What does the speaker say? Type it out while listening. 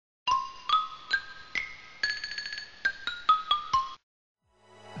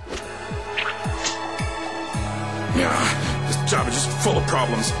full of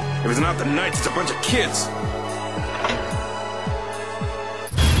problems. If it's not the Knights, it's a bunch of kids.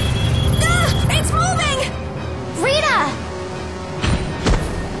 It's moving! Rita!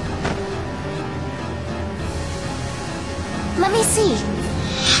 Let me see.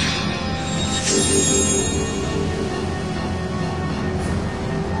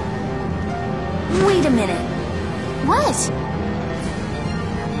 Wait a minute. What?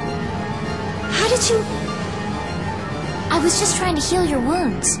 How did you... I was just trying to heal your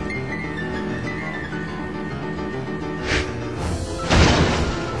wounds.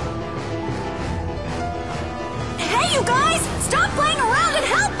 Hey, you guys! Stop playing around and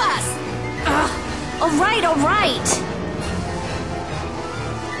help us! Ugh. All right.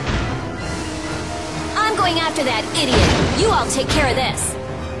 I'm going after that idiot. You all take care of this.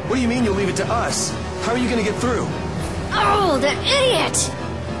 What do you mean you'll leave it to us? How are you gonna get through? Oh, the idiot!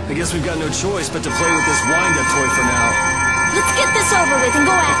 I guess we've got no choice but to play with this wind-up toy for now. Let's get this over with and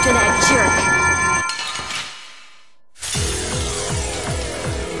go after that jerk.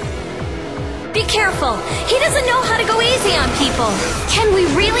 Be careful. He doesn't know how to go easy on people. Can we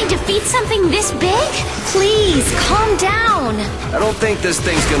really defeat something this big? Please, calm down. I don't think this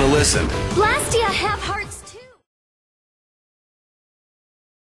thing's gonna listen. Blastia have heart.